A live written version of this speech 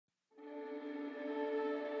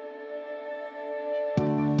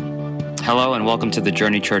Hello and welcome to the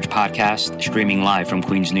Journey Church podcast, streaming live from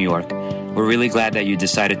Queens, New York. We're really glad that you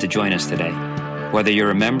decided to join us today. Whether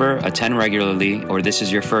you're a member, attend regularly, or this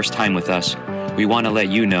is your first time with us, we want to let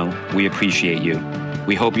you know we appreciate you.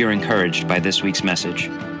 We hope you're encouraged by this week's message.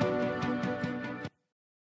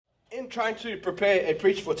 In trying to prepare a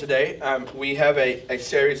preach for today, we have a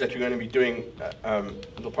series that we're going to be doing.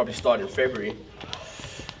 It'll probably start in February.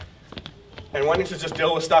 And wanting to just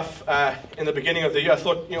deal with stuff in the beginning of the year, I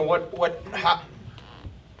thought, how,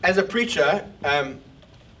 as a preacher,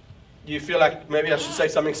 you feel like maybe I should say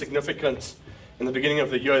something significant in the beginning of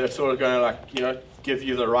the year that's sort of going to, give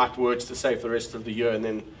you the right words to say for the rest of the year, and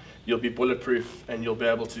then you'll be bulletproof and you'll be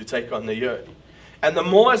able to take on the year. And the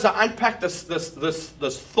more as I unpack this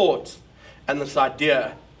thought and this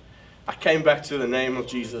idea, I came back to the name of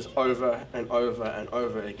Jesus over and over and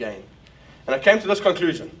over again. And I came to this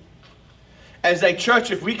conclusion. As a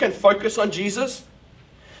church, if we can focus on Jesus,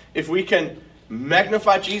 if we can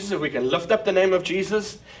magnify Jesus, if we can lift up the name of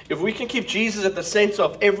Jesus, if we can keep Jesus at the center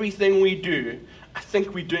of everything we do, I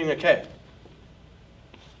think we're doing okay.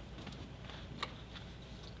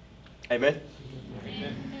 Amen?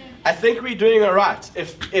 Amen. I think we're doing all right.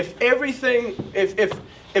 If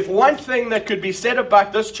one thing that could be said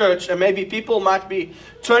about this church, and maybe people might be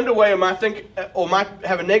turned away or might think, or might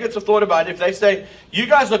have a negative thought about it, if they say, you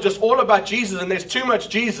guys are just all about Jesus and there's too much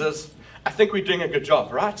Jesus, I think we're doing a good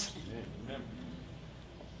job, right? Amen.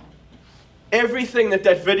 Everything that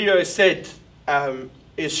video said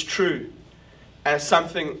is true and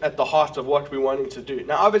something at the heart of what we're wanting to do.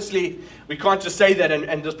 Now, obviously, we can't just say that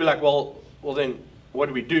and just be like, well, then what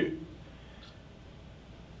do we do?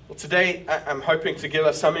 Well, today I'm hoping to give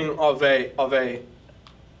us something of a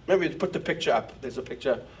maybe put the picture up. There's a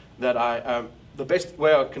picture that the best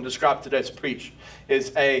way I can describe today's preach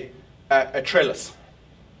is a trellis.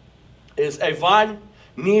 Is a vine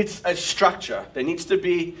needs a structure. There needs to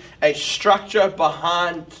be a structure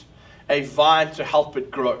behind a vine to help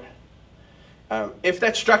it grow. If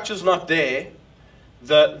that structure's not there,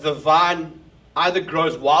 the vine either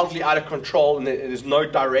grows wildly out of control and there's no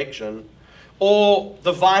direction, or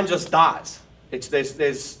the vine just dies.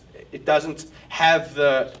 It doesn't have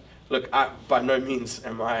the look. By no means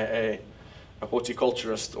am I a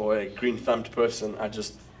horticulturist or a green-thumbed person. I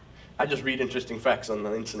just read interesting facts on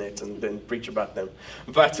the internet and then preach about them.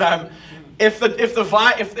 But if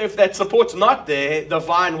that support's not there, the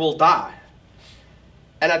vine will die.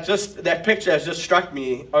 And that picture has just struck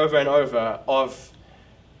me over and over of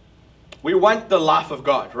we want the life of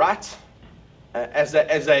God, right? As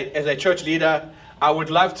a church leader, I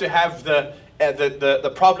would love to have the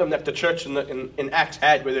problem that the church in Acts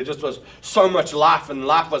had, where there just was so much life and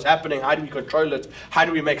life was happening. How do we control it? How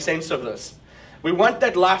do we make sense of this? We want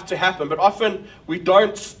that life to happen, but often we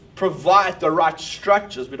don't provide the right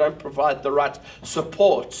structures. We don't provide the right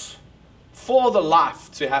supports for the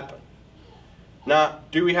life to happen. Now,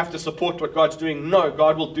 do we have to support what God's doing? No,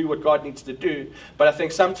 God will do what God needs to do. But I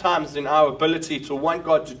think sometimes in our ability to want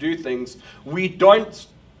God to do things, we don't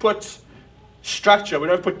put structure, we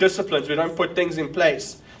don't put disciplines, we don't put things in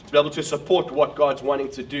place to be able to support what God's wanting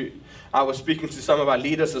to do. I was speaking to some of our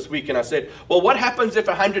leaders this week and I said, well, what happens if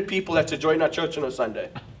 100 people had to join our church on a Sunday?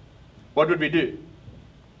 What would we do?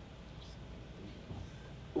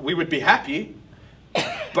 We would be happy,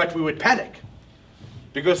 but we would panic.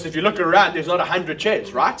 Because if you look around, there's not 100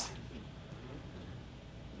 chairs, right?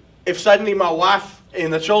 If suddenly my wife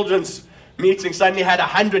in the children's meeting suddenly had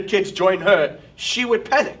 100 kids join her, she would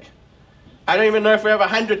panic. I don't even know if we have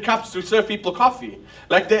 100 cups to serve people coffee.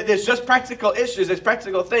 Like there's just practical issues, there's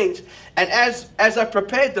practical things. And as I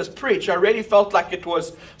prepared this preach, I really felt like it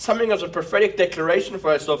was something as a prophetic declaration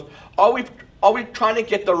for us of, are we trying to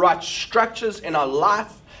get the right structures in our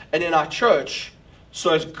life and in our church?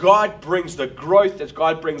 So as God brings the growth, as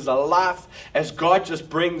God brings the life, as God just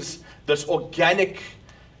brings this organic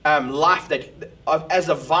life as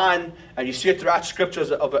a vine, and you see it throughout Scripture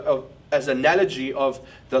as an analogy of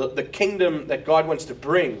the kingdom that God wants to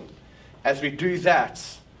bring. As we do that,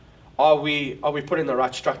 are we putting the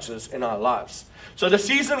right structures in our lives? So the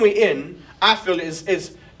season we're in, I feel,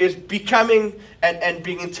 is becoming and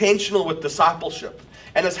being intentional with discipleship.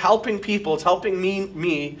 And it's helping people, it's helping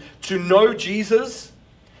me to know Jesus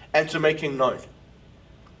and to make him known.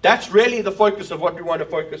 That's really the focus of what we want to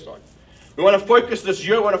focus on. We want to focus this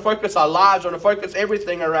year, we want to focus our lives, we want to focus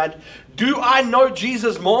everything around, do I know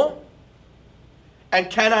Jesus more? And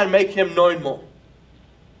can I make him known more?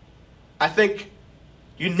 I think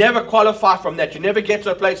you never qualify from that. You never get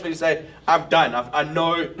to a place where you say, I'm done. I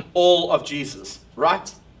know all of Jesus,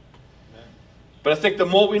 right? But I think the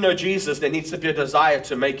more we know Jesus, there needs to be a desire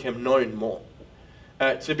to make him known more.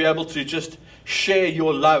 to be able to just share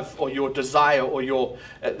your love or your desire or your,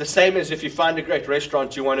 the same as if you find a great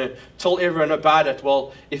restaurant, you want to tell everyone about it.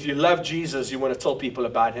 Well, if you love Jesus, you want to tell people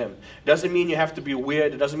about him. It doesn't mean you have to be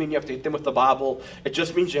weird. It doesn't mean you have to hit them with the Bible. It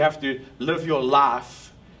just means you have to live your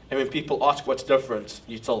life. And when people ask what's different,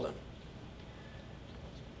 you tell them.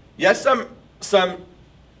 Yes, some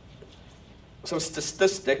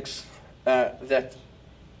statistics that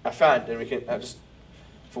I found, and we can just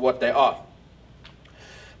for what they are.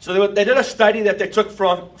 So they did a study that they took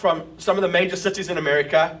from some of the major cities in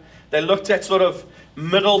America. They looked at sort of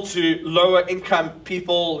middle to lower income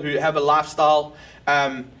people who have a lifestyle,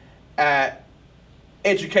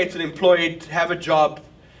 educated, employed, have a job.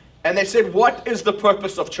 And they said, what is the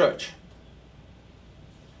purpose of church?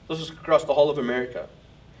 This is across the whole of America.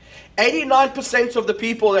 89% of the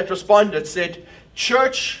people that responded said,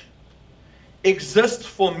 church exists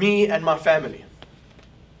for me and my family.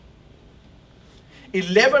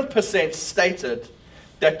 11% stated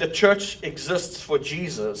that the church exists for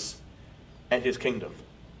Jesus and his kingdom.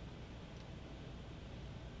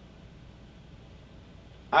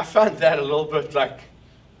 I found that a little bit like,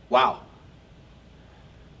 wow.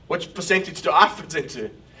 Which percentage do I fit into?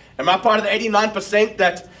 Am I part of the 89%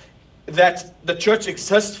 that the church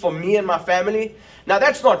exists for me and my family? Now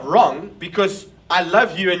that's not wrong, because I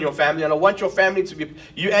love you and your family, and I want you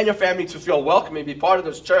and your family to feel welcome and be part of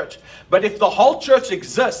this church. But if the whole church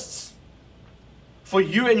exists for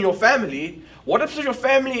you and your family, what if you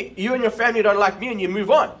and your family don't like me and you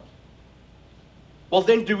move on? Well,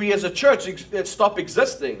 then do we as a church stop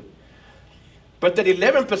existing? But that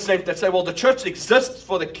 11% that say, well, the church exists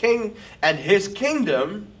for the king and his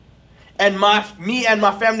kingdom, and me and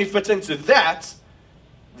my family fit into that,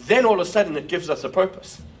 then all of a sudden it gives us a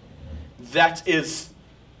purpose. That is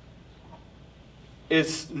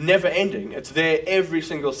never ending. It's there every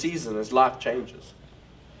single season as life changes.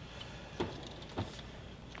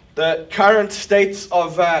 The current state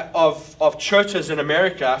of churches in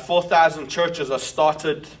America, 4,000 churches are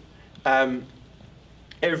started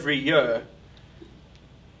every year.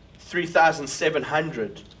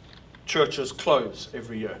 3,700 churches close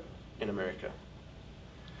every year in America.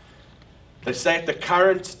 They say at the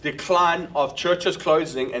current decline of churches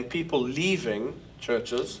closing and people leaving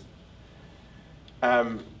churches,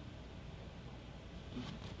 that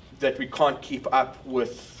we can't keep up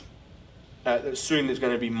with. Soon there's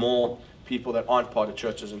going to be more people that aren't part of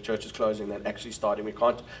churches and churches closing than actually starting.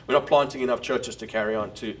 We're not planting enough churches to carry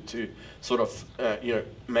on to sort of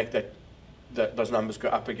make those numbers go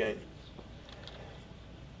up again.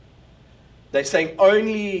 They're saying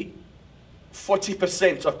only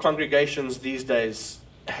 40% of congregations these days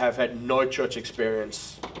have had no church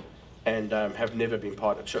experience and have never been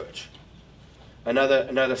part of church.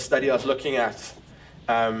 Another study I was looking at,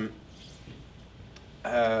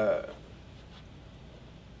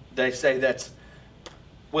 they say that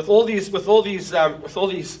with all the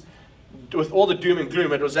doom and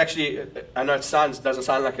gloom, it was actually, I know it doesn't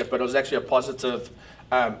sound like it, but it was actually a positive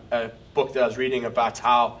book that I was reading about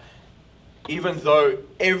how even though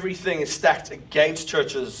everything is stacked against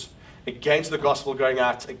churches, against the gospel going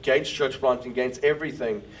out, against church planting, against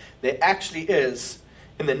everything, there actually is,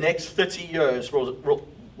 in the next 30 years, will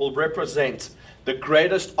represent the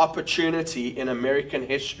greatest opportunity in American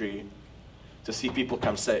history to see people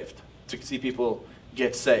come saved, to see people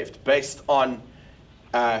get saved, based on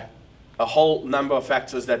a whole number of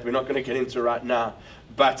factors that we're not going to get into right now.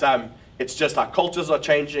 But it's just how cultures are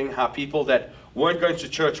changing, how people that weren't going to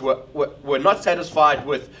church were not satisfied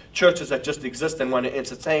with churches that just exist and want to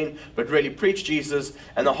entertain, but really preach Jesus.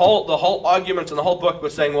 And the whole argument and the whole book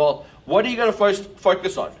was saying, well, what are you going to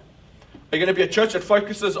focus on? Are you going to be a church that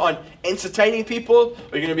focuses on entertaining people, or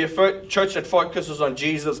are you going to be a church that focuses on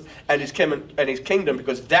Jesus and his kingdom?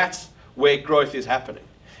 Because that's where growth is happening.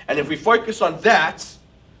 And if we focus on that,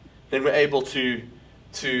 then we're able to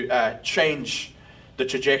change the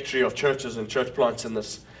trajectory of churches and church plants in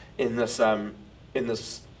this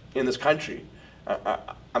country.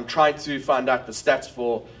 I'm trying to find out the stats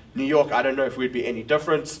for New York. I don't know if we'd be any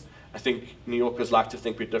different. I think New Yorkers like to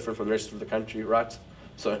think we're different from the rest of the country, right?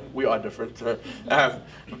 So we are different.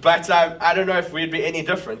 But I don't know if we'd be any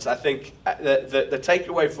different. I think the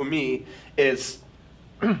takeaway for me is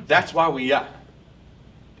that's why we are.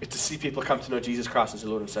 It's to see people come to know Jesus Christ as the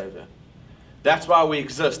Lord and Savior. That's why we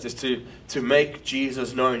exist, is to make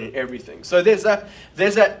Jesus known in everything. So there's a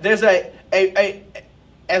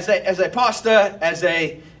as a pastor, as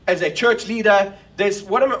a church leader,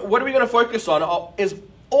 what are we going to focus on? Is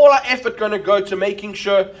all our effort going to go to making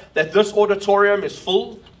sure that this auditorium is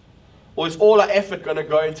full? Or is all our effort going to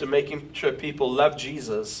go into making sure people love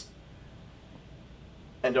Jesus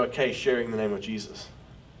and okay sharing the name of Jesus?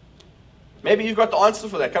 Maybe you've got the answer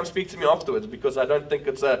for that. Come speak to me afterwards, because I don't think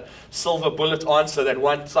it's a silver bullet answer that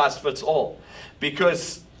one size fits all.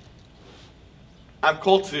 Because I'm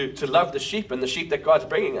called to love the sheep and the sheep that God's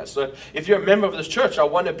bringing us. So if you're a member of this church, I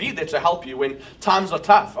want to be there to help you when times are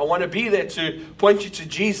tough. I want to be there to point you to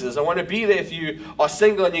Jesus. I want to be there if you are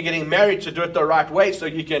single and you're getting married, to do it the right way, so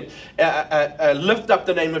you can lift up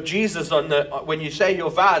the name of Jesus when you say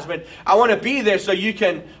your vows. I want to be there so you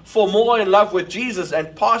can fall more in love with Jesus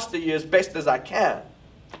and pastor you as best as I can.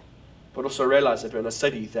 But also realize that we're in a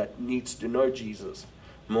city that needs to know Jesus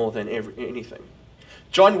more than anything.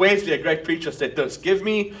 John Wesley, a great preacher, said this: give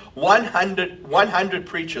me 100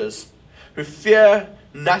 preachers who fear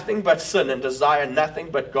nothing but sin and desire nothing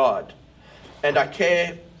but God, and I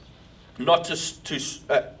care not to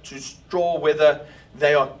straw whether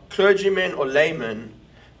they are clergymen or laymen.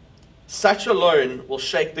 Such alone will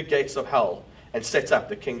shake the gates of hell and set up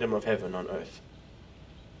the kingdom of heaven on earth.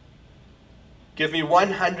 Give me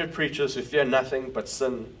 100 preachers who fear nothing but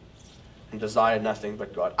sin and desire nothing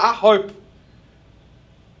but God. I hope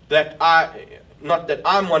that not that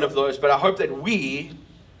I'm one of those, but I hope that we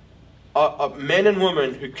are men and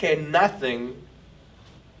women who care nothing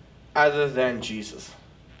other than Jesus.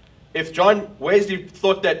 If John Wesley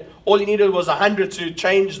thought that all he needed was 100 to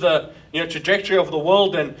change the trajectory of the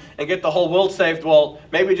world and get the whole world saved, well,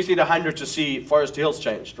 maybe we just need 100 to see Forest Hills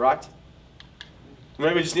changed, right?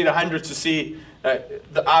 Maybe we just need 100 to see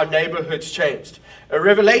our neighborhoods changed.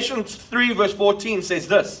 Revelation 3 verse 14 says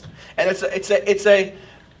this, and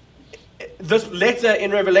this letter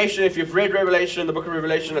in Revelation, if you've read Revelation, the book of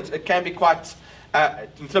Revelation, it can be quite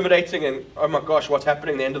intimidating and, oh my gosh, what's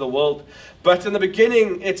happening, the end of the world. But in the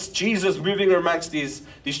beginning, it's Jesus moving amongst these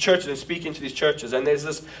churches and speaking to these churches. And there's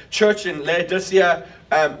this church in Laodicea,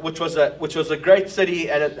 which was a great city,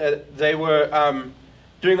 and they were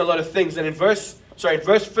doing a lot of things. And in verse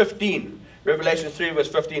 15, Revelation 3 verse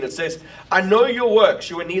 15, it says, I know your works,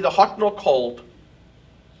 you are neither hot nor cold.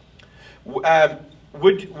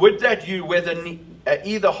 Would that you were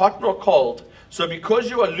either hot nor cold. So because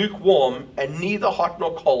you are lukewarm and neither hot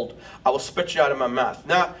nor cold, I will spit you out of my mouth.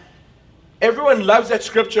 Now, everyone loves that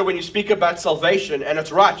scripture when you speak about salvation, and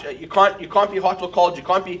it's right. You can't be hot or cold. You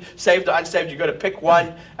can't be saved or unsaved. You've got to pick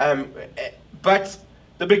one. But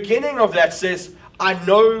the beginning of that says, I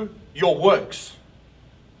know your works.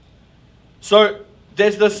 So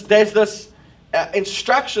there's this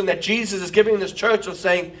instruction that Jesus is giving this church of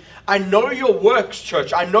saying, I know your works,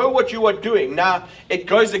 church. I know what you are doing. Now, it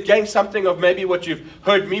goes against something of maybe what you've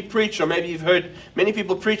heard me preach, or maybe you've heard many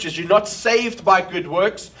people preach, is you're not saved by good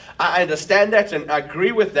works. I understand that and I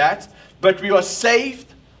agree with that. But we are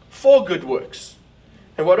saved for good works.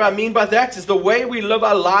 And what do I mean by that? Is the way we live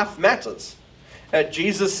our life matters.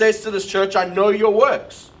 Jesus says to this church, I know your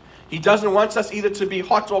works. He doesn't want us either to be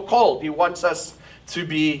hot or cold. He wants us to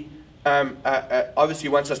be, obviously he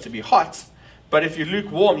wants us to be hot. But if you're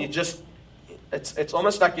lukewarm, it's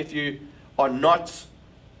almost like if you are not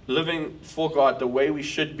living for God the way we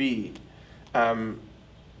should be. It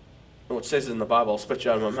says in the Bible, I'll spit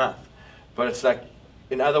you out of my mouth. But it's like,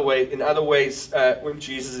 in other ways, when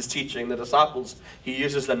Jesus is teaching the disciples, he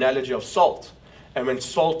uses the analogy of salt. And when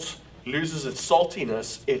salt loses its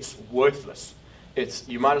saltiness, it's worthless.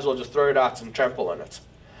 You might as well just throw it out and trample on it.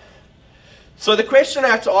 So the question I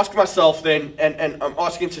have to ask myself then, and I'm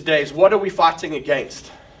asking today, is what are we fighting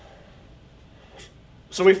against?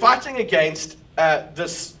 So we're fighting against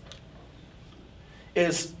this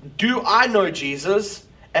is, do I know Jesus,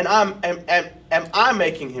 and am I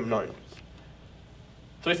making him known?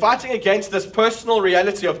 So we're fighting against this personal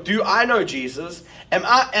reality of, do I know Jesus, am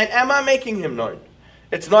I making him known?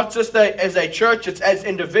 It's not just as a church, it's as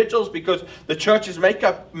individuals, because the church is made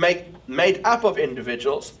up of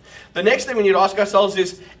individuals. The next thing we need to ask ourselves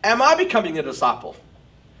is, am I becoming a disciple?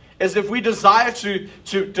 As if we desire to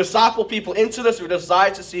disciple people into this, we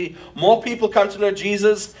desire to see more people come to know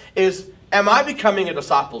Jesus, am I becoming a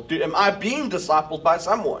disciple? Am I being discipled by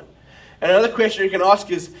someone? And another question you can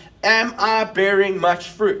ask is, am I bearing much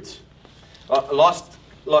fruit? Last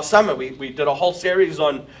summer we did a whole series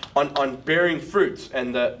on bearing fruit,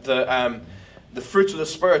 and the fruits of the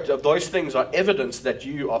Spirit. Of those things are evidence that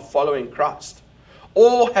you are following Christ.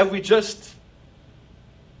 Or have we just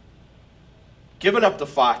given up the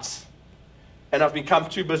fight, and I've become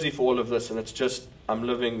too busy for all of this, and it's just, I'm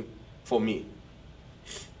living for me?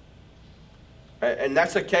 And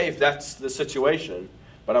that's okay if that's the situation,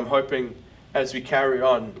 but I'm hoping as we carry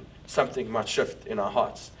on something might shift in our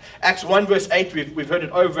hearts. Acts 1 verse 8, we've heard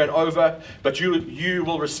it over and over, but you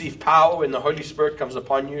will receive power when the Holy Spirit comes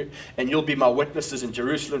upon you, and you'll be my witnesses in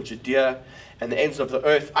Jerusalem, Judea, and the ends of the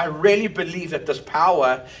earth. I really believe that this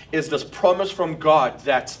power is this promise from God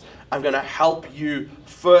that I'm going to help you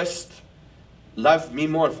first love me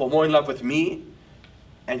more and fall more in love with me,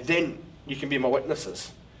 and then you can be my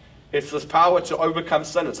witnesses. It's this power to overcome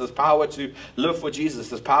sin. It's this power to live for Jesus.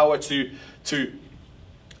 This power to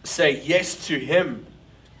say yes to Him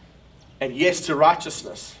and yes to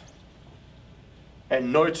righteousness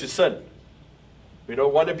and no to sin. We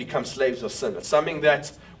don't want to become slaves of sin. It's something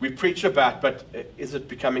that we preach about, but is it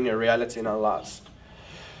becoming a reality in our lives?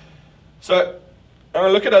 So I'm going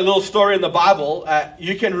to look at a little story in the Bible.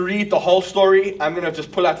 You can read the whole story. I'm going to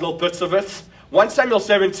just pull out little bits of it. 1 Samuel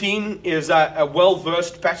 17 is a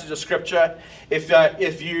well-versed passage of Scripture.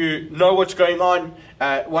 If you know what's going on,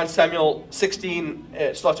 1 Samuel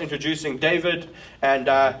 16 starts introducing David. And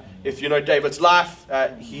if you know David's life,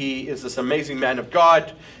 he is this amazing man of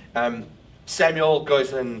God. Samuel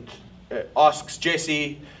goes and asks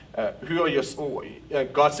Jesse, who are your...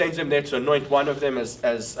 God sends him there to anoint one of them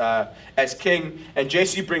as king. And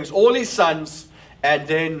Jesse brings all his sons, and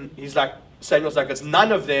then Samuel's like, it's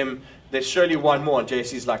none of them. There's surely one more. And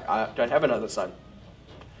Jesse's like, I don't have another son.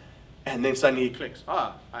 And then suddenly he clicks.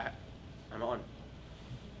 I'm on.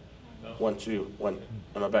 No. 1, 2, 1.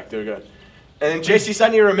 Am I back? There we go. And then Jesse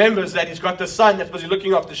suddenly remembers that he's got this son that's supposed to be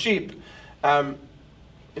looking after sheep. Isn't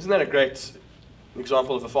that a great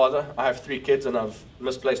example of a father? I have 3 kids and I've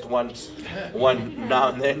misplaced one now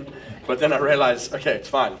and then. But then I realize, okay, it's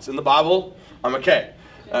fine. It's in the Bible. I'm okay.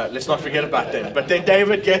 Let's not forget about that. But then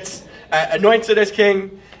David gets anointed as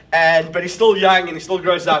king. But he's still young and he still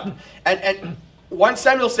grows up. And 1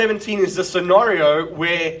 Samuel 17 is the scenario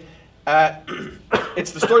where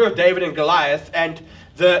it's the story of David and Goliath. And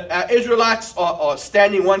the Israelites are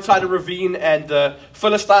standing one side of the ravine and the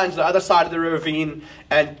Philistines the other side of the ravine.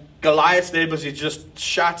 And Goliath's there because he's just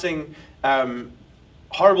shouting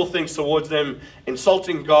horrible things towards them,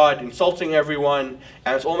 insulting God, insulting everyone.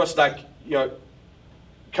 And it's almost like,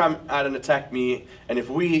 come out and attack me, and if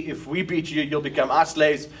we beat you, you'll become our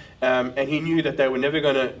slaves. And he knew that they were never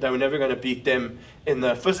gonna beat them in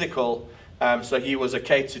the physical. So he was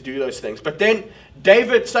okay to do those things. But then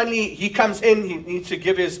David suddenly he comes in. He needs to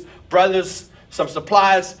give his brothers some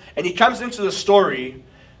supplies, and he comes into the story.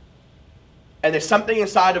 And there's something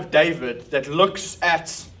inside of David that looks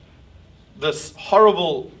at this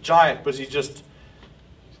horrible giant because he's just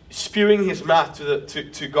spewing his mouth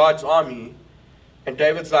to God's army. And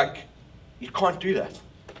David's like, you can't do that.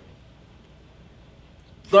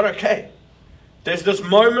 It's not okay. There's this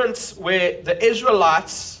moment where the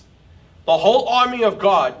Israelites, the whole army of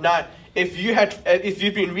God. Now, if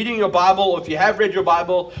you've been reading your Bible, or if you have read your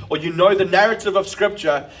Bible, or you know the narrative of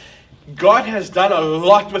Scripture, God has done a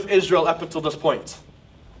lot with Israel up until this point.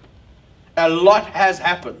 A lot has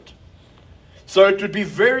happened. So it would be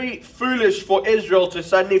very foolish for Israel to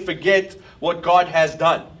suddenly forget what God has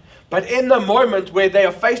done. But in the moment where they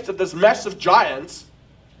are faced with this massive giant,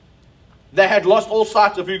 they had lost all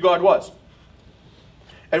sight of who God was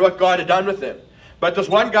and what God had done with them. But this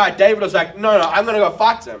one guy, David, was like, no, I'm going to go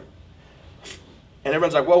fight him. And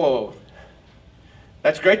everyone's like, whoa.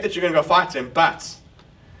 That's great that you're going to go fight him, but...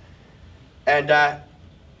 And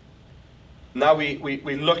now we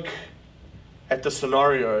look at the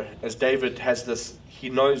scenario as David has this. He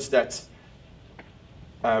knows that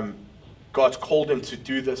God's called him to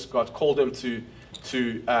do this. God's called him to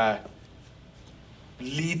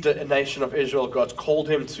lead the nation of Israel. God's called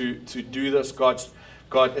him to do this. God,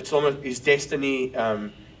 it's almost his destiny.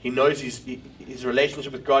 He knows his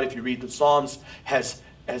relationship with God. If you read the Psalms, has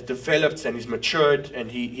developed and he's matured, and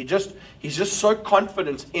he's just so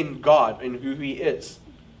confident in God and who He is.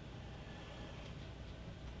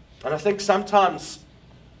 And I think sometimes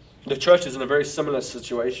the church is in a very similar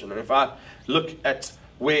situation. And if I look at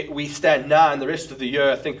where we stand now and the rest of the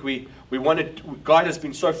year, I think God has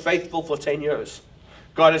been so faithful for 10 years.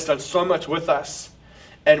 God has done so much with us.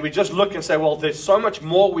 And we just look and say, well, there's so much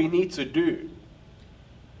more we need to do.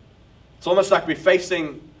 It's almost like we're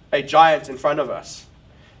facing a giant in front of us.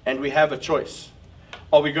 And we have a choice.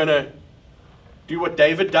 Are we going to do what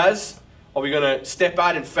David does? Are we going to step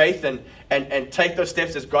out in faith and take those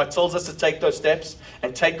steps as God tells us to take those steps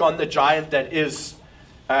and take on the giant that is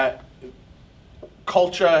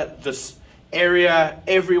culture, this area,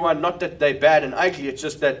 everyone? Not that they're bad and ugly, it's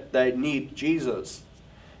just that they need Jesus.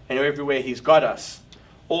 And everywhere He's got us.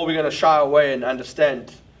 Or we're going to shy away and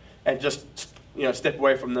understand and just step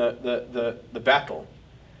away from the battle.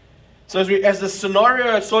 So as the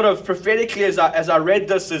scenario sort of prophetically, as I read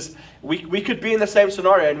this, is we could be in the same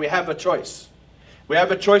scenario and we have a choice. We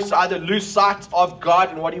have a choice to either lose sight of God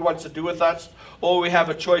and what He wants to do with us, or we have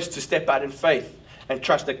a choice to step out in faith and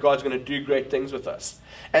trust that God's going to do great things with us.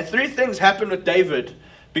 And three things happened with David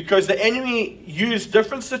because the enemy used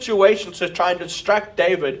different situations to try and distract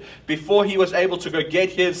David before he was able to go get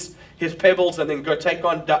his pebbles and then go take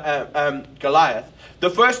on Goliath. The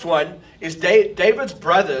first one is David's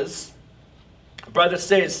brother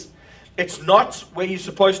says, it's not where you're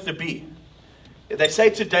supposed to be. They say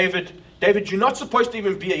to David, you're not supposed to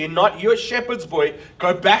even be here. You're a shepherd's boy.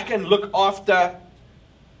 Go back and look after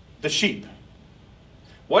the sheep.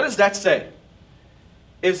 What does that say?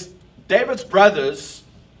 Is David's brothers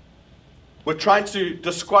were trying to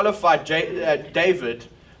disqualify David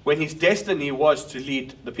when his destiny was to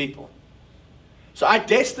lead the people. So our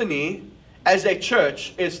destiny as a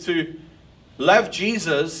church is to love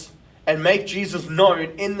Jesus and make Jesus known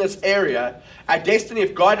in this area. Our destiny,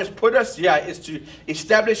 if God has put us here, is to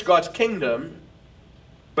establish God's kingdom.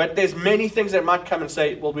 But there's many things that might come and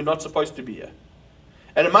say, well, we're not supposed to be here.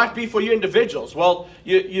 And it might be for you individuals. Well,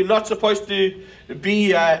 you're not supposed to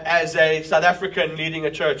be as a South African leading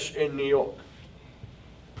a church in New York.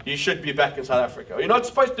 You should be back in South Africa. You're not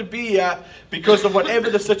supposed to be here because of whatever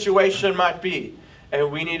the situation might be.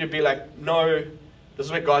 And we need to be like, no, this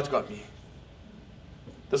is where God's got me.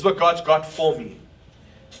 This is what God's got for me.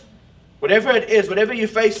 Whatever it is, whatever you're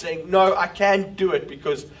facing, no, I can do it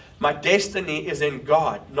because my destiny is in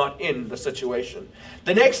God, not in the situation.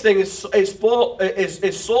 The next thing is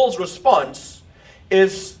Saul's response.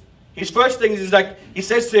 Is his first thing is like he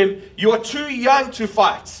says to him, "You are too young to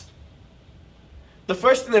fight." The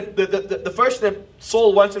first thing that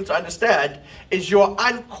Saul wants him to understand is you are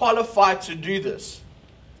unqualified to do this.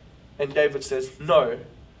 And David says, "No,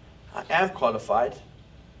 I am qualified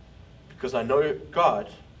because I know God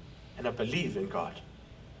and I believe in God."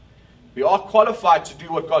 We are qualified to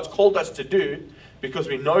do what God's called us to do because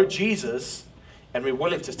we know Jesus and we're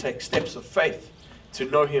willing to take steps of faith to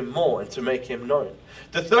know Him more and to make Him known.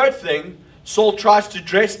 The third thing, Saul tries to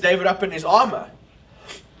dress David up in his armor.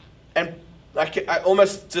 And I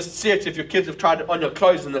almost just see it if your kids have tried it on your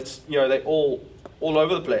clothes and it's, they're all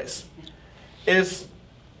over the place. Is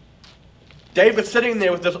David sitting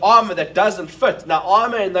there with this armor that doesn't fit. Now,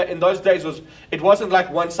 armor in those days wasn't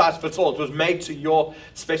like one size fits all. It was made to your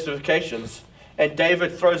specifications. And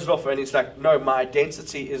David throws it off and he's like, no, my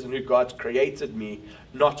identity is in who God's created me,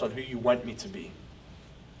 not on who you want me to be.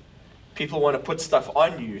 People want to put stuff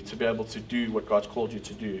on you to be able to do what God's called you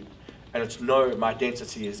to do. And it's no, my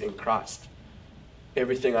identity is in Christ.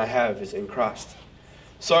 Everything I have is in Christ.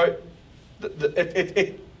 So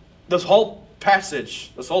this whole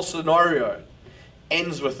passage, this whole scenario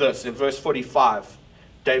ends with this. In verse 45,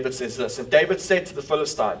 David says this, "And David said to the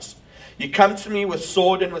Philistines, you come to me with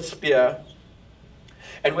sword and with spear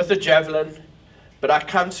and with a javelin, but I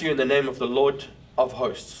come to you in the name of the Lord of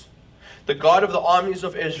hosts, the God of the armies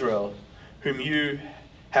of Israel, whom you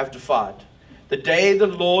have defied. The day the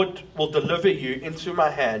Lord will deliver you into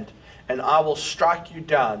my hand, and I will strike you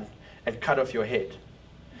down and cut off your head.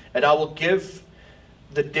 And I will give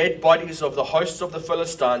the dead bodies of the hosts of the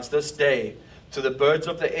Philistines this day to the birds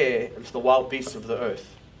of the air and to the wild beasts of the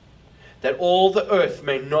earth, that all the earth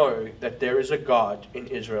may know that there is a God in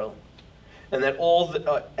Israel, and that all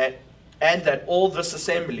this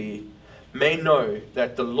assembly may know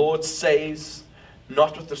that the Lord saves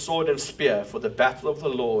not with the sword and spear, for the battle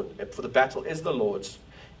is the Lord's,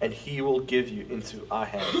 and He will give you into our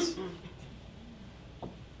hands."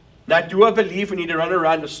 Now, do I believe we need to run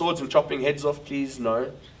around with swords and chopping heads off? Please,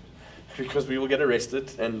 no. Because we will get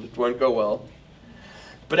arrested and it won't go well.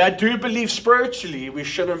 But I do believe spiritually we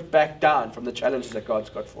shouldn't back down from the challenges that God's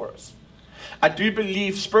got for us. I do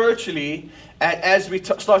believe spiritually, and as we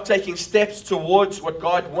start taking steps towards what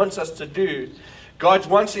God wants us to do, God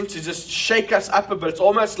wants Him to just shake us up a bit. It's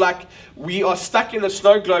almost like we are stuck in the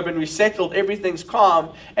snow globe and we settled, everything's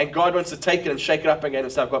calm, and God wants to take it and shake it up again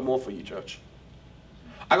and say, "I've got more for you, church.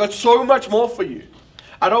 I've got so much more for you.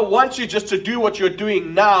 I don't want you just to do what you're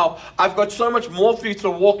doing now. I've got so much more for you to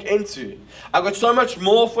walk into. I've got so much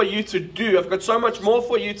more for you to do. I've got so much more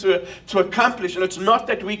for you to accomplish." And it's not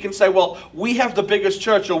that we can say, well, we have the biggest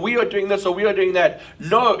church, or we are doing this, or we are doing that.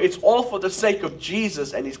 No, it's all for the sake of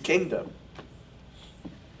Jesus and His kingdom.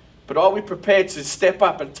 But are we prepared to step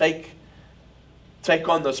up and take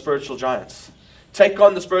on those spiritual giants? take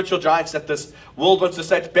on the spiritual giants that this world wants to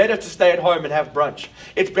say. It's better to stay at home and have brunch.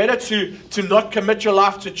 It's better to not commit your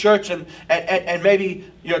life to church and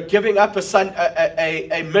maybe giving up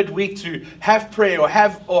a midweek to have prayer or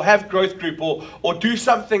have growth group or do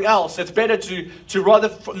something else. It's better to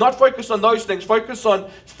rather not focus on those things, focus on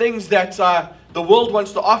things that the world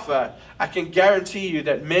wants to offer. I can guarantee you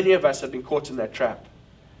that many of us have been caught in that trap.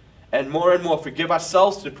 And more, if we give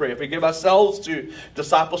ourselves to prayer, if we give ourselves to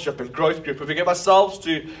discipleship and growth group, if we give ourselves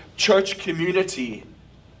to church community,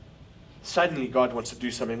 suddenly God wants to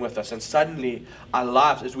do something with us. And suddenly our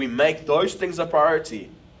lives, as we make those things a priority,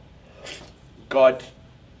 God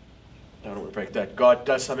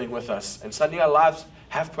does something with us. And suddenly our lives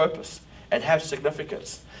have purpose and have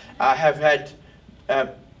significance. I have had,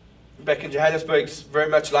 back in Johannesburg, very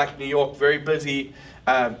much like New York, very busy.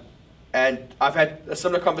 And I've had a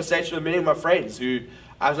similar conversation with many of my friends who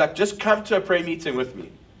I was like, just come to a prayer meeting with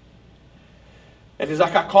me. And he's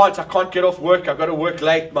like, I can't get off work. I've got to work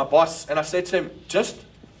late, my boss. And I said to him, just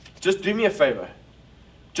do me a favor.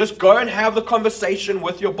 Just go and have the conversation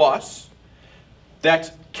with your boss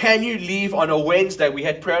that can you leave on a Wednesday? We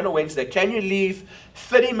had prayer on a Wednesday. Can you leave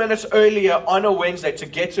 30 minutes earlier on a Wednesday to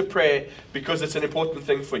get to prayer because it's an important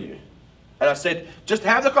thing for you? And I said, just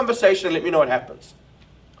have the conversation and let me know what happens.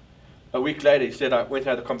 A week later, he said, I went and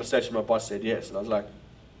had the conversation. My boss said yes. And I was like,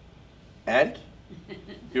 and?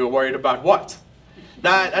 You were worried about what?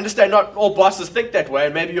 Now, I understand not all bosses think that way.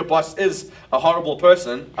 And maybe your boss is a horrible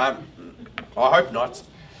person. I hope not.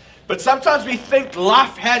 But sometimes we think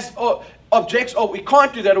life has objects, we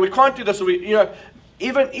can't do that, or we can't do this. Or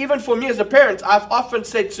even for me as a parent, I've often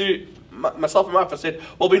said to myself and my wife, I said,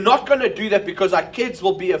 well, we're not going to do that because our kids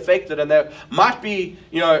will be affected. And they might be,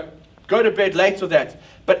 go to bed late or that.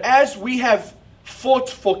 But as we have fought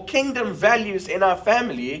for kingdom values in our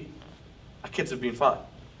family, our kids have been fine.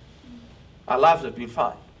 Our lives have been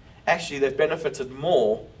fine. Actually, they've benefited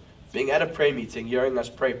more being at a prayer meeting, hearing us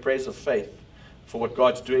pray prayers of faith for what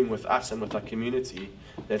God's doing with us and with our community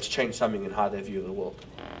that's changed something in how they view the world.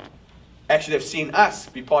 Actually, they've seen us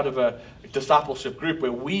be part of a discipleship group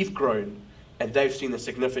where we've grown and they've seen the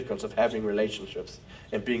significance of having relationships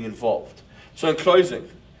and being involved. So in closing,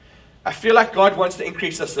 I feel like God wants to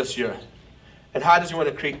increase us this year. And how does He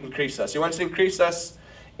want to increase us? He wants to increase us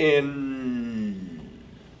in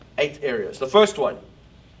 8 areas. The first one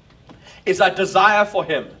is our desire for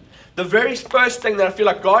Him. The very first thing that I feel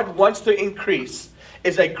like God wants to increase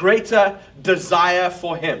is a greater desire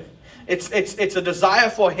for Him. It's a desire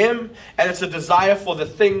for Him, and it's a desire for the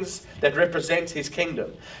things that represent His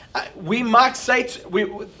kingdom. We might say,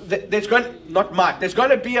 there's going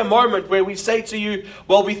to be a moment where we say to you,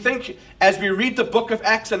 well, we think as we read the book of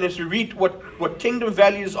Acts and as we read what kingdom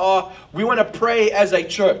values are, we want to pray as a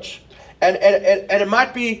church. And it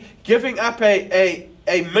might be giving up a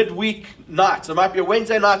midweek night. So it might be a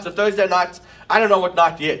Wednesday night, a Thursday night. I don't know what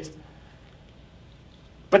night yet.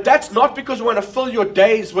 But that's not because we want to fill your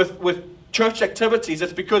days with church activities.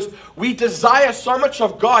 It's because we desire so much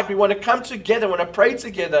of God. We want to come together. We want to pray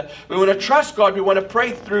together. We want to trust God. We want to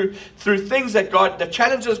pray through things that the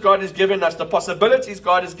challenges God has given us, the possibilities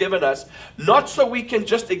God has given us, not so we can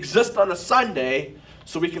just exist on a Sunday,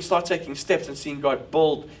 so we can start taking steps and seeing God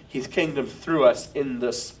build His kingdom through us in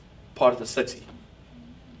this part of the city.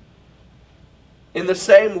 In the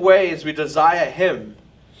same way as we desire Him,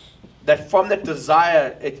 that from that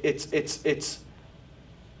desire, it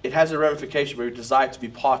has a ramification where we desire to be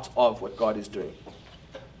part of what God is doing.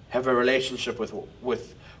 Have a relationship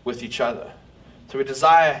with each other. So we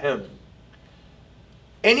desire Him.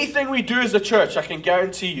 Anything we do as a church, I can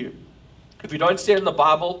guarantee you, if we don't see it in the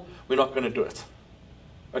Bible, we're not going to do it.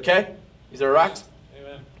 Okay? Is that right?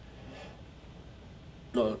 Amen.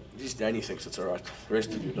 No, at least Danny thinks it's all right. The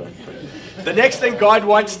rest of you don't. But the next thing God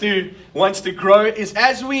wants to grow is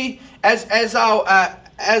as we increase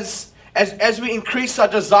our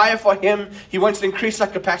desire for Him, He wants to increase our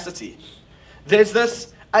capacity. There's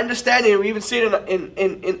this understanding, we even see it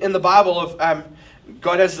in the Bible of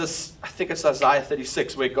God has this, I think it's Isaiah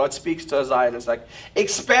 36, where God speaks to Isaiah and it's like,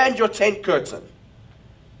 expand your tent curtain.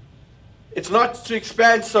 It's not to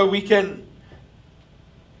expand so we can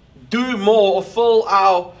do more or fill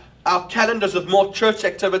our calendars with more church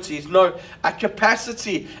activities. No, our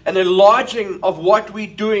capacity and enlarging of what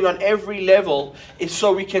we're doing on every level is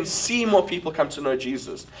so we can see more people come to know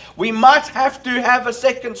Jesus. We might have to have a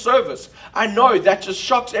second service. I know that just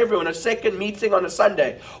shocks everyone, a second meeting on a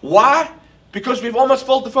Sunday. Why? Because we've almost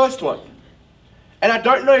filled the first one. And I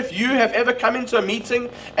don't know if you have ever come into a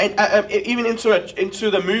meeting and even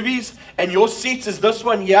into the movies and your seat is this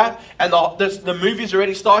one here and the movie's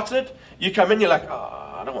already started. You come in, you're like,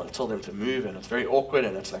 I don't want to tell them to move, and it's very awkward,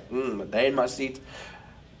 and it's like, they in my seat.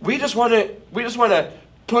 We just want to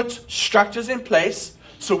put structures in place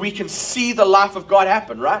so we can see the life of God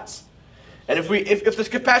happen, right? And if this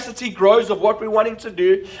capacity grows of what we're wanting to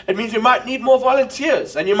do, it means we might need more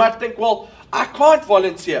volunteers. And you might think, well, I can't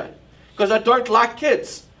volunteer because I don't like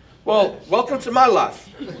kids. Well, welcome to my life.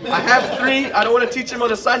 I have 3. I don't want to teach them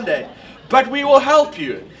on a Sunday. But we will help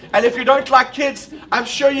you. And if you don't like kids, I'm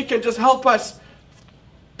sure you can just help us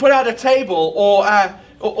put out a table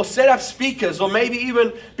or set up speakers, or maybe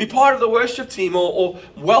even be part of the worship team, or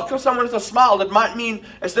welcome someone with a smile. That might mean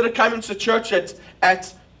instead of coming to church at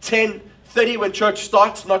 10:30 when church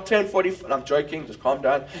starts, not 10:40. I'm joking, just calm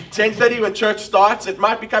down. 10:30 when church starts, it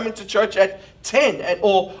might be coming to church at 10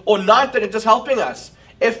 or 9:30 and just helping us.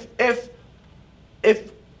 If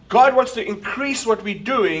God wants to increase what we're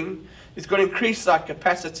doing, He's going to increase our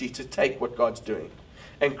capacity to take what God's doing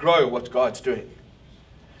and grow what God's doing.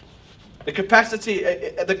 The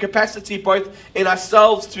capacity both in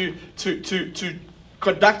ourselves to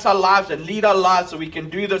conduct our lives and lead our lives so we can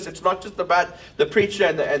do this. It's not just about the preacher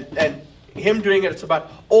and him doing it. It's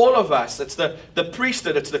about all of us. It's the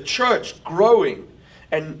priesthood. It's the church growing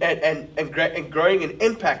and growing in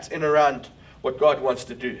impact in around what God wants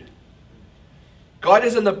to do. God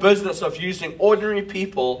is in the business of using ordinary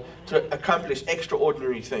people to accomplish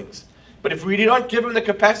extraordinary things. But if we don't give Him the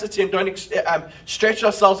capacity and don't stretch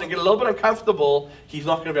ourselves and get a little bit uncomfortable, He's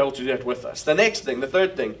not going to be able to do that with us. The next thing, the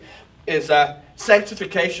third thing, is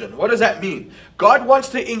sanctification. What does that mean? God wants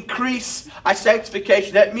to increase our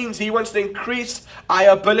sanctification. That means He wants to increase our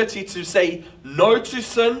ability to say no to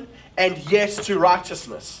sin and yes to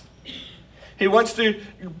righteousness. He wants to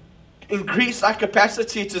increase our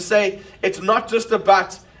capacity to say it's not just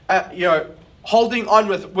about holding on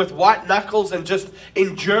with white knuckles and just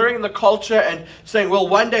enduring the culture and saying, well,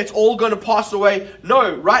 one day it's all going to pass away.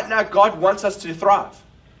 No, right now God wants us to thrive.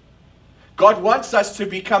 God wants us to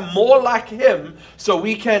become more like Him so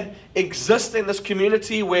we can exist in this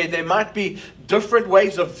community where there might be different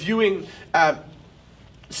ways of viewing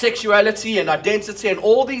sexuality and identity and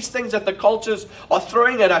all these things that the cultures are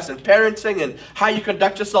throwing at us, and parenting and how you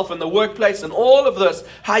conduct yourself in the workplace and all of this,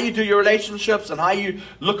 how you do your relationships and how you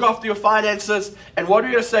look after your finances. And what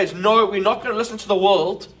we're going to say is, no, we're not going to listen to the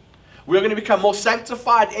world. We're going to become more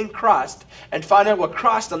sanctified in Christ and find out what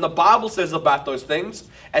Christ and the Bible says about those things,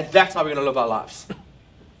 and that's how we're going to live our lives.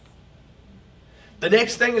 The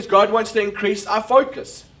next thing is God wants to increase our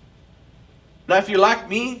focus. Now, if you're like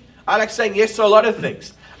me, I like saying yes to a lot of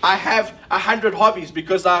things. I have 100 hobbies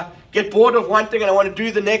because I get bored of one thing and I want to do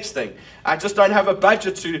the next thing. I just don't have a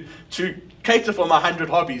budget to cater for my 100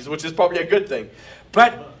 hobbies, which is probably a good thing.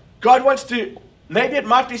 But God wants to, maybe it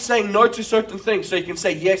might be saying no to certain things so you can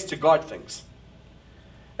say yes to God things.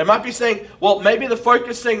 It might be saying, well, maybe the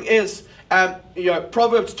focusing is,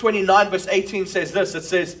 Proverbs 29 verse 18 says this. It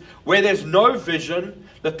says, where there's no vision,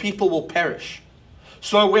 the people will perish.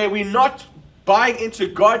 So where we're not buying into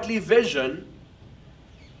godly vision,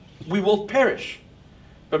 we will perish.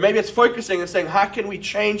 But maybe it's focusing and saying, how can we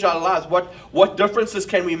change our lives? What differences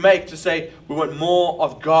can we make to say we want more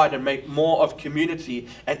of God and make more of community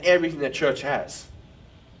and everything that church has?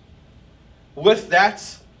 With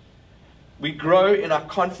that, we grow in our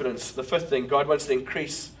confidence. The fifth thing, God wants to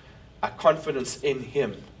increase our confidence in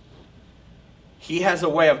Him. He has a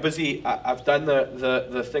way. I've done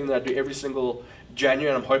the thing that I do every single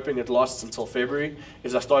January, and I'm hoping it lasts until February,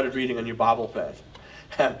 is I started reading a new Bible plan.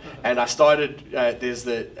 And I started, there's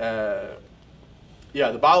the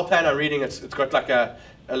Bible plan I'm reading, it's got like a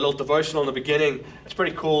little devotional in the beginning. It's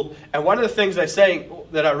pretty cool. And one of the things they're saying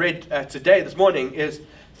that I read this morning, is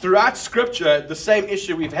throughout Scripture, the same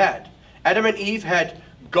issue we've had. Adam and Eve had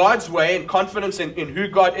God's way and confidence in who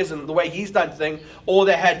God is and the way He's done things, or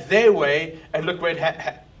they had their way, and look what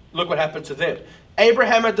happened to them.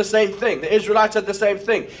 Abraham had the same thing. The Israelites had the same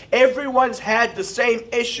thing. Everyone's had the same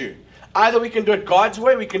issue. Either we can do it God's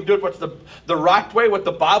way, we can do it what's the right way, what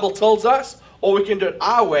the Bible tells us, or we can do it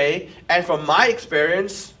our way. And from my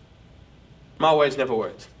experience, my way's never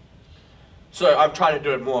worked. So I'm trying to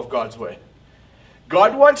do it more of God's way.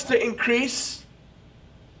 God wants to increase,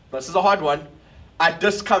 this is a hard one, our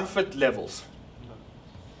discomfort levels.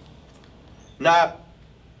 Now,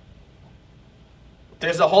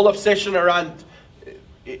 there's a whole obsession around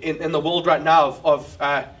in the world right now of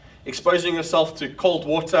exposing yourself to cold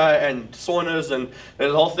water and saunas, and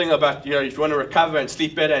there's a whole thing about, if you want to recover and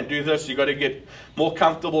sleep better and do this, you've got to get more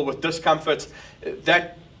comfortable with discomfort.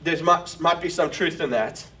 That there might be some truth in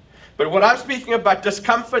that. But what I'm speaking about,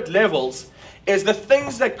 discomfort levels, is the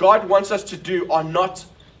things that God wants us to do are not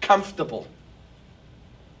comfortable.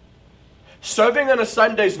 Serving on a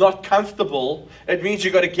Sunday is not comfortable. It means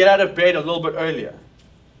you've got to get out of bed a little bit earlier.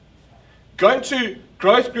 Going to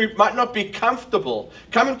growth group might not be comfortable.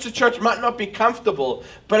 Coming to church might not be comfortable.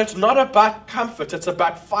 But it's not about comfort. It's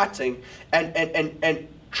about fighting and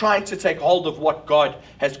trying to take hold of what God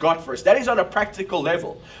has got for us. That is on a practical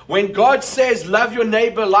level. When God says, love your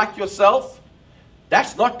neighbor like yourself,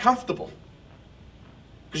 that's not comfortable.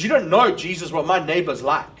 Because you don't know, Jesus, what my neighbor's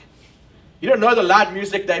like. You don't know the loud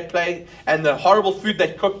music they play and the horrible food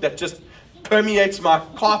they cook that just permeates my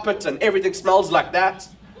carpet and everything smells like that.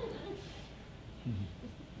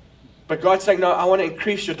 But God's saying, no, I want to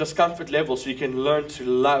increase your discomfort level so you can learn to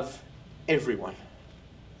love everyone.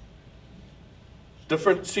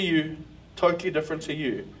 Different to you, totally different to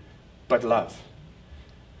you, but love.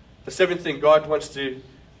 The seventh thing, God wants to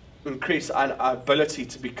increase our ability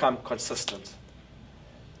to become consistent.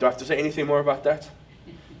 Do I have to say anything more about that?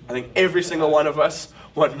 I think every single one of us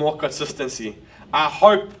want more consistency. I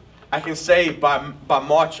hope I can say by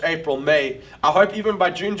March, April, May, I hope even by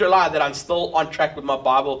June, July that I'm still on track with my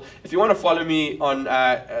Bible. If you want to follow me on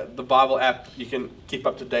the Bible app, you can keep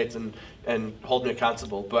up to date and hold me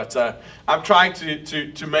accountable. But I'm trying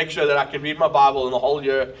to make sure that I can read my Bible in the whole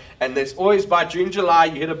year. And there's always by June, July,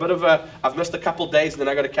 you hit a bit of I've missed a couple days and then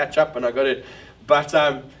I got to catch up and I got to,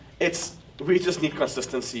 but we just need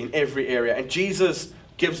consistency in every area. And Jesus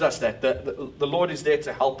gives us that. The Lord is there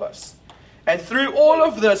to help us. And through all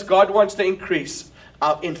of this, God wants to increase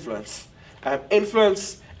our influence and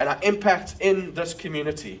our impact in this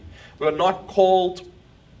community. We're not called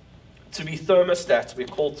to be thermostats. We're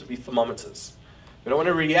called to be thermometers. We don't want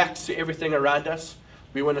to react to everything around us.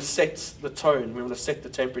 We want to set the tone. We want to set the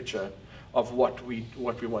temperature of what we're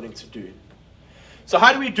wanting to do. So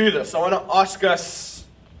how do we do this? I want to ask us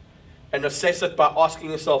and assess it by asking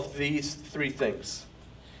yourself these three things.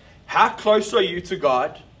 How close are you to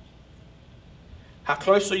God? How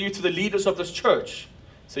close are you to the leaders of this church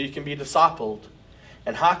so you can be discipled?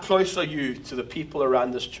 And how close are you to the people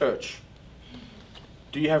around this church?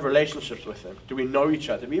 Do you have relationships with them? Do we know each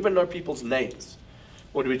other? Do we even know people's names?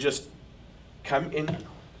 Or do we just come in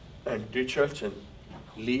and do church and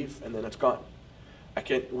leave and then it's gone?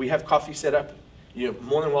 We have coffee set up. You're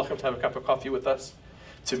more than welcome to have a cup of coffee with us,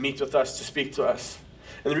 to meet with us, to speak to us.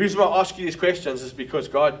 And the reason why I ask you these questions is because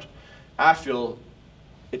God, I feel,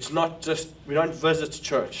 it's not just, we don't visit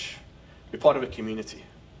church. We're part of a community.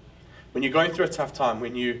 When you're going through a tough time,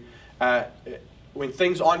 when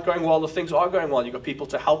things aren't going well, or things are going well, you've got people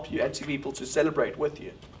to help you and to people to celebrate with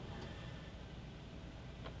you.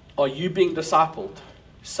 Are you being discipled?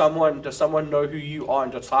 Does someone know who you are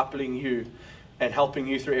and discipling you and helping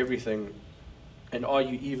you through everything? And are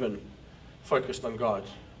you even focused on God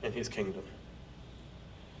and His kingdom?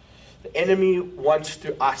 The enemy wants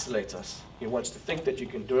to isolate us. He wants to think that you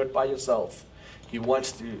can do it by yourself. He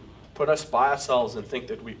wants to put us by ourselves and think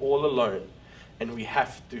that we're all alone, and we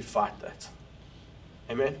have to fight that.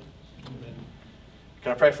 Amen? Amen.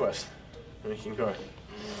 Can I pray for us? And we can go.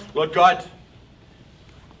 Lord God,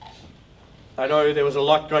 I know there was a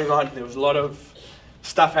lot going on. There was a lot of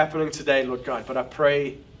stuff happening today, Lord God, but I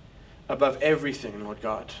pray above everything, Lord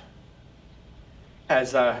God,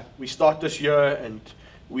 as we start this year and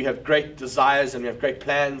we have great desires and we have great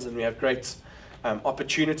plans and we have great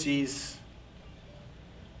opportunities.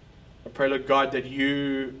 I pray, Lord God, that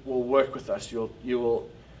you will work with us. You will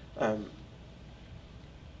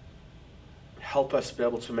help us be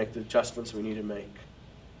able to make the adjustments we need to make.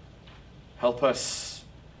 Help us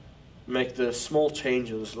make the small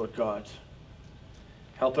changes, Lord God.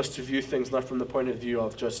 Help us to view things not from the point of view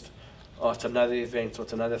of just, it's another event or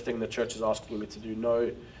it's another thing the church is asking me to do.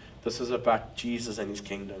 No, this is about Jesus and His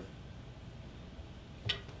kingdom.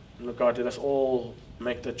 And Lord God, let us all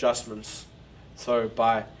make the adjustments so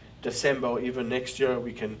by December or even next year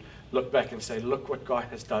we can look back and say, look what God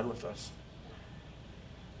has done with us.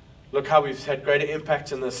 Look how we've had greater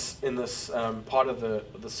impacts in this part of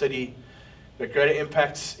the city. We have greater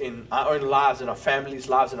impacts in our own lives, in our families'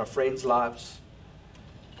 lives, in our friends' lives.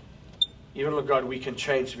 Even, Lord God, we can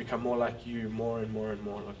change to become more like you more and more and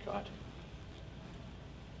more, Lord God.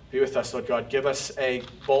 Be with us, Lord God. Give us a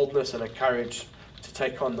boldness and a courage to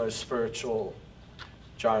take on those spiritual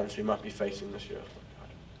giants we might be facing this year, Lord God.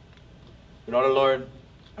 We're not alone.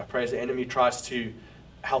 I pray as the enemy tries to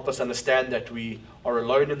help us understand that we are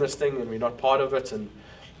alone in this thing and we're not part of it and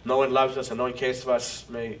no one loves us and no one cares for us.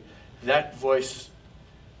 May that voice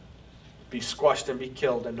be squashed and be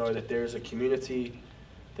killed and know that there is a community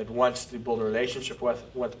that wants to build a relationship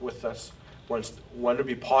with us, want to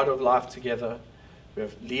be part of life together. We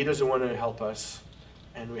have leaders who want to help us,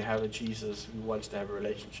 and we have a Jesus who wants to have a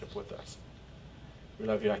relationship with us. We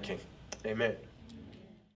love you, our King. Amen.